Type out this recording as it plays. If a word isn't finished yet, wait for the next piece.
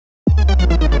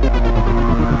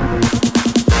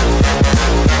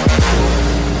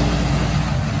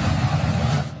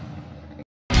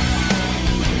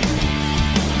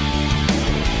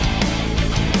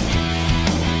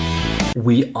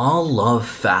all love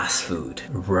fast food,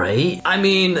 right? I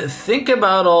mean, think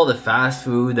about all the fast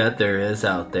food that there is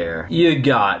out there. You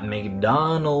got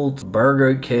McDonald's,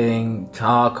 Burger King,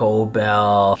 Taco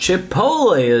Bell.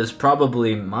 Chipotle is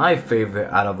probably my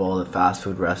favorite out of all the fast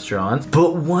food restaurants.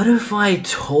 But what if I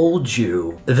told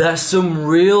you that some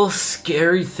real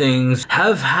scary things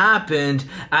have happened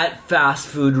at fast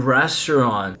food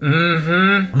restaurants?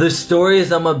 The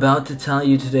stories I'm about to tell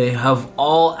you today have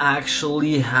all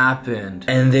actually happened,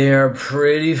 and they are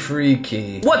pretty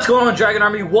freaky. What's going on, Dragon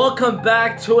Army? Welcome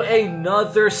back to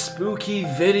another spooky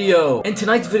video. In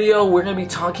tonight's video, we're gonna be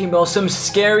talking about some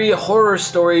scary horror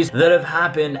stories that have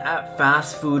happened at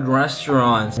fast food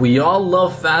restaurants. We all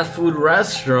love fast food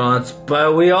restaurants,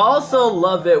 but we also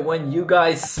love it when you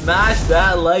guys smash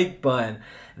that like button.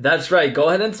 That's right, go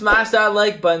ahead and smash that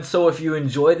like button so if you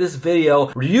enjoyed this video,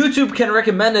 YouTube can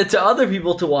recommend it to other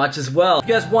people to watch as well. If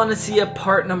you guys want to see a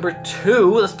part number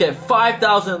 2, let's get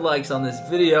 5,000 likes on this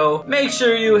video. Make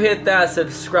sure you hit that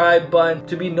subscribe button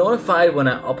to be notified when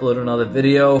I upload another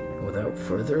video. Without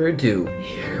further ado,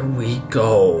 here we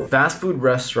go. Fast food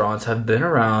restaurants have been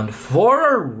around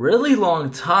for a really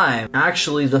long time.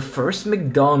 Actually, the first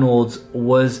McDonald's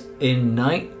was in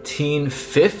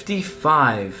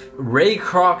 1955. Ray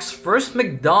Kroc's first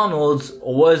McDonald's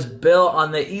was built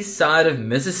on the east side of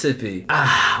Mississippi.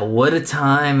 What a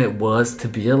time it was to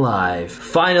be alive.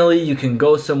 Finally, you can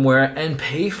go somewhere and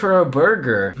pay for a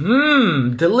burger.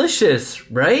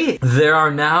 Delicious, right? There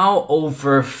are now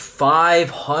over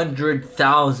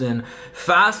 500,000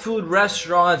 fast food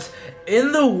restaurants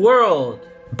in the world.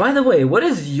 By the way, what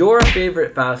is your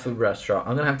favorite fast food restaurant?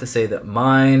 I'm gonna have to say that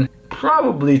mine,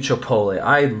 probably Chipotle.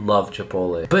 I love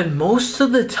Chipotle. But most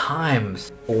of the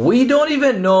times, we don't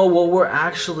even know what we're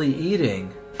actually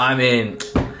eating. I mean,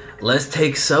 let's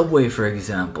take Subway for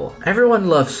example. Everyone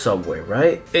loves Subway,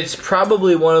 right? It's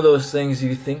probably one of those things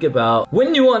you think about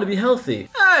when you want to be healthy.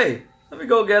 Hey! Let me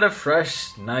go get a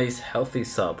fresh, nice, healthy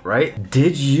sub, right?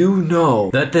 Did you know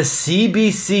that the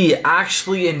CBC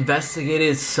actually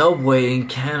investigated Subway in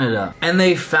Canada? And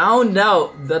they found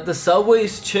out that the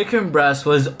Subway's chicken breast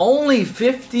was only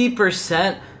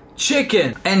 50%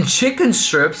 chicken. And chicken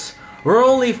strips were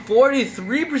only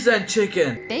 43%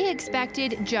 chicken. They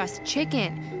expected just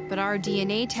chicken, but our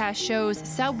DNA test shows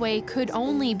Subway could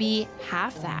only be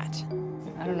half that.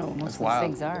 I don't know what most of these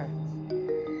things are.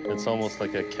 It's almost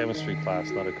like a chemistry class,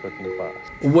 not a cooking class.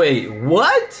 Wait,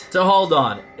 what? So hold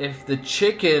on, if the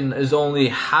chicken is only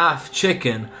half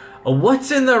chicken,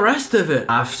 what's in the rest of it?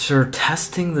 After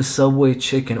testing the Subway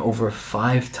chicken over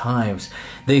 5 times,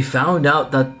 they found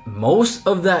out that most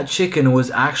of that chicken was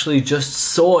actually just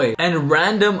soy and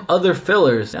random other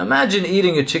fillers. Now imagine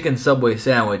eating a chicken Subway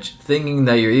sandwich thinking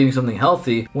that you're eating something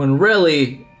healthy when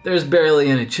really there's barely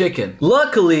any chicken.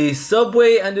 Luckily,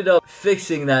 Subway ended up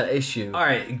fixing that issue.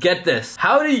 Alright, get this.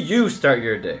 How do you start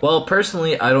your day? Well,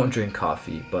 personally, I don't drink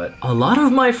coffee, but a lot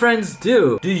of my friends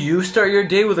do. Do you start your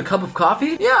day with a cup of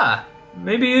coffee? Yeah.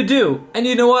 Maybe you do. And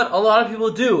you know what? A lot of people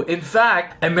do. In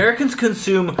fact, Americans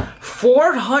consume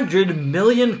 400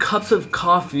 million cups of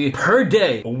coffee per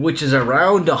day, which is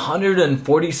around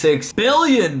 146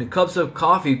 billion cups of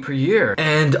coffee per year.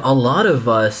 And a lot of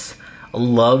us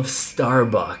love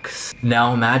Starbucks.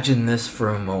 Now imagine this for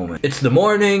a moment. It's the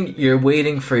morning, you're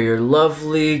waiting for your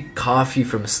lovely coffee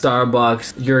from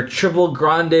Starbucks, your triple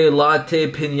grande latte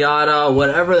piñata,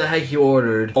 whatever the heck you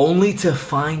ordered, only to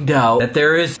find out that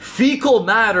there is fecal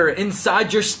matter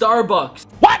inside your Starbucks.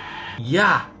 What?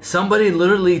 Yeah, somebody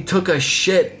literally took a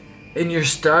shit in your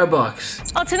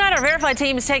Starbucks. Well, tonight our Verified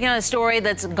team is taking on a story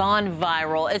that's gone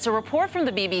viral. It's a report from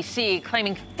the BBC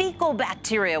claiming fecal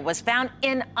bacteria was found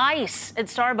in ice at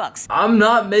Starbucks. I'm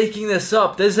not making this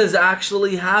up. This has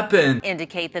actually happened.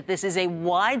 Indicate that this is a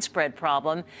widespread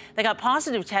problem. They got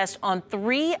positive tests on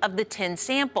 3 of the 10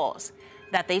 samples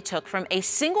that they took from a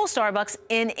single Starbucks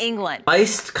in England.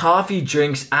 Iced coffee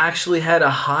drinks actually had a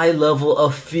high level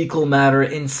of fecal matter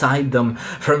inside them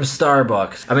from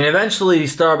Starbucks. I mean, eventually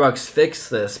Starbucks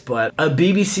fixed this, but a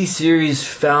BBC series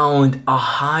found a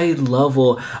high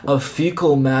level of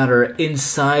fecal matter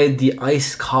inside the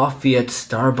iced coffee at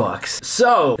Starbucks.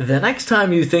 So, the next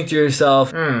time you think to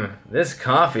yourself, this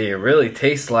coffee really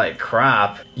tastes like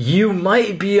crap, you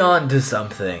might be onto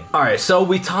something. Alright, so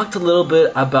we talked a little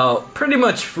bit about pretty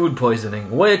much food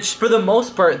poisoning, which for the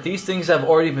most part, these things have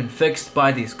already been fixed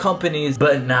by these companies.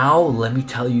 But now let me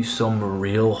tell you some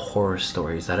real horror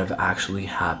stories that have actually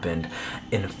happened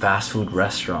in fast food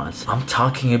restaurants. I'm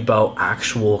talking about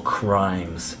actual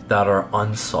crimes that are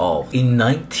unsolved. In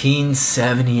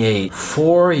 1978,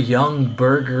 4 young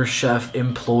burger chef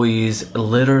employees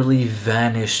literally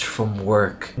vanished from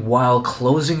work. While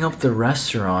closing up the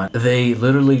restaurant, they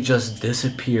literally just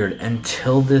disappeared.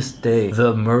 Until this day,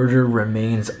 the murder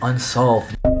remains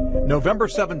unsolved. November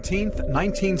 17th,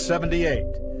 1978.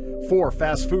 4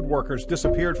 fast food workers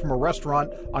disappeared from a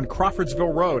restaurant on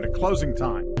Crawfordsville Road at closing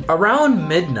time. Around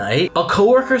midnight, a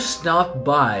coworker stopped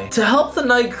by to help the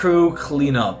night crew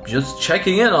clean up, just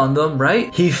checking in on them,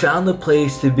 right? He found the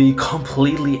place to be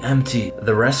completely empty.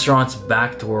 The restaurant's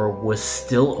back door was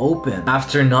still open.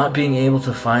 After not being able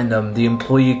to find them, the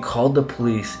employee called the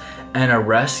police and a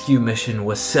rescue mission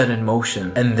was set in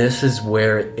motion. And this is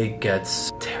where it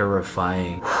gets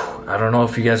terrifying. I don't know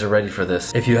if you guys are ready for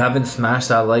this. If you haven't smashed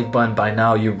that like button by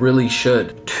now, you really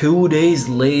should. 2 days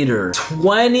later,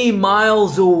 20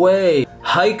 miles away,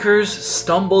 hikers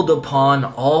stumbled upon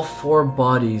all 4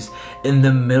 bodies in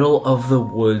the middle of the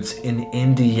woods in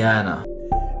Indiana.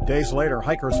 Days later,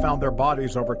 hikers found their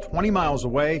bodies over 20 miles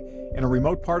away in a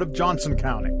remote part of Johnson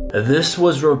County. This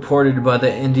was reported by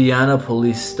the Indiana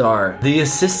Police Star. The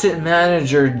assistant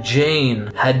manager, Jane,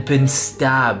 had been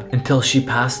stabbed until she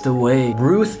passed away.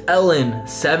 Ruth Ellen,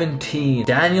 17,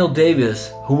 Daniel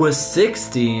Davis, who was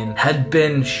 16, had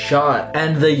been shot.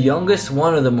 And the youngest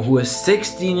one of them, who was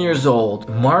 16 years old,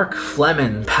 Mark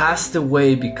Fleming, passed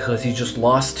away because he just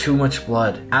lost too much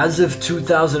blood. As of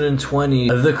 2020,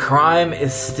 the crime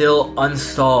is still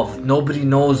unsolved. Nobody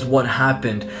knows what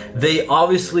happened. They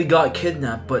obviously got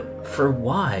kidnapped, but for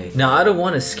why? Now, I don't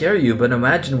want to scare you, but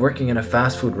imagine working in a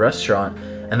fast food restaurant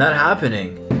and that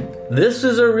happening. This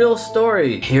is a real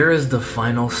story. Here is the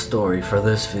final story for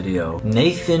this video.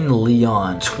 Nathan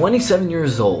Leon, 27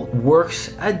 years old,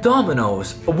 works at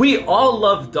Domino's. We all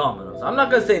love Domino's. I'm not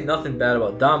gonna say nothing bad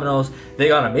about Domino's. They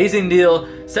got an amazing deal.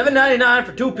 $7.99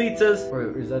 for 2 pizzas.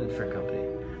 Or is that a different company?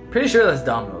 Pretty sure that's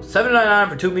Domino's. $7.99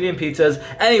 for 2 medium pizzas.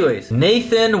 Anyways,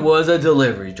 Nathan was a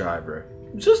delivery driver.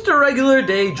 Just a regular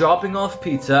day dropping off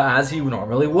pizza as he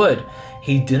normally would.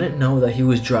 He didn't know that he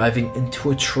was driving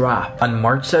into a trap. On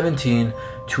March 17,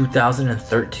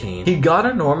 2013, he got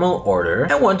a normal order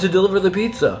and went to deliver the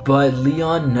pizza. But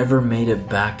Leon never made it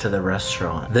back to the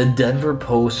restaurant. The Denver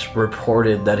Post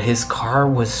reported that his car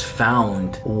was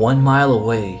found 1 mile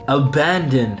away,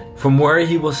 abandoned from where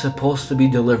he was supposed to be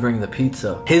delivering the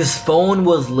pizza. His phone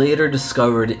was later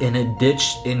discovered in a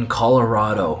ditch in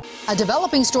Colorado. A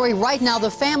developing story right now, the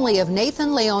family of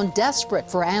Nathan Leon desperate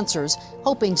for answers,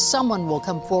 hoping someone will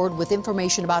come forward with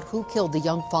information about who killed the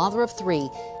young father of 3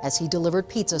 as he delivered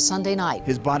pizza Sunday night.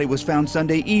 His body was found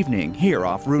Sunday evening here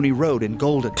off Rooney Road in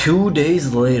Golden. 2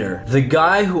 days later, the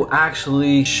guy who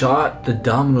actually shot the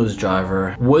Domino's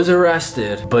driver was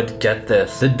arrested. But get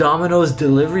this, the Domino's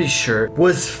delivery shirt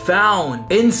was found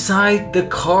inside the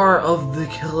car of the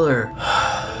killer.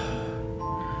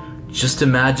 Just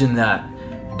imagine that.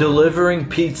 Delivering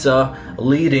pizza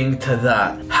leading to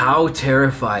that. How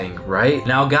terrifying, right?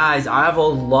 Now guys, I have a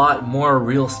lot more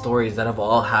real stories that have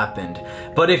all happened.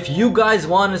 But if you guys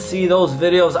want to see those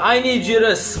videos, I need you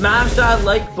to smash that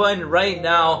like button right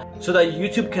now so that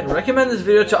YouTube can recommend this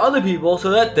video to other people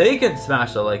so that they can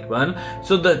smash the like button,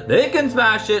 so that they can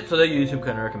smash it, so that YouTube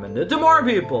can recommend it to more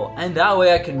people. And that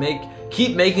way I can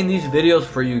keep making these videos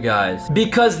for you guys.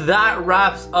 Because that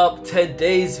wraps up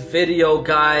today's video,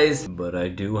 guys. But I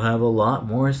do have a lot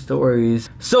more stories.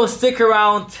 So stick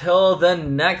around till the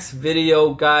next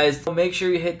video, guys. Make sure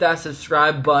you hit that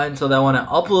subscribe button so that when I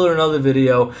upload another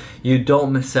video, you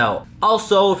don't miss out.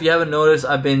 Also, if you haven't noticed,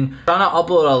 I've been trying to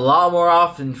upload a lot more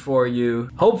often for you.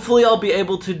 Hopefully, I'll be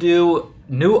able to do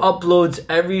new uploads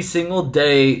every single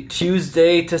day,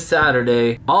 Tuesday to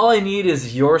Saturday. All I need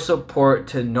is your support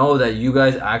to know that you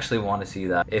guys actually want to see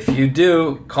that. If you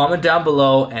do, comment down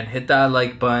below and hit that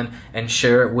like button and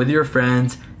share it with your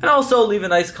friends. And also leave a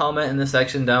nice comment in the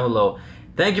section down below.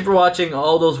 Thank you for watching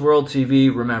AldosWorld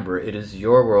TV. Remember, it is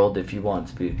your world if you want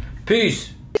it to be.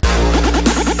 Peace!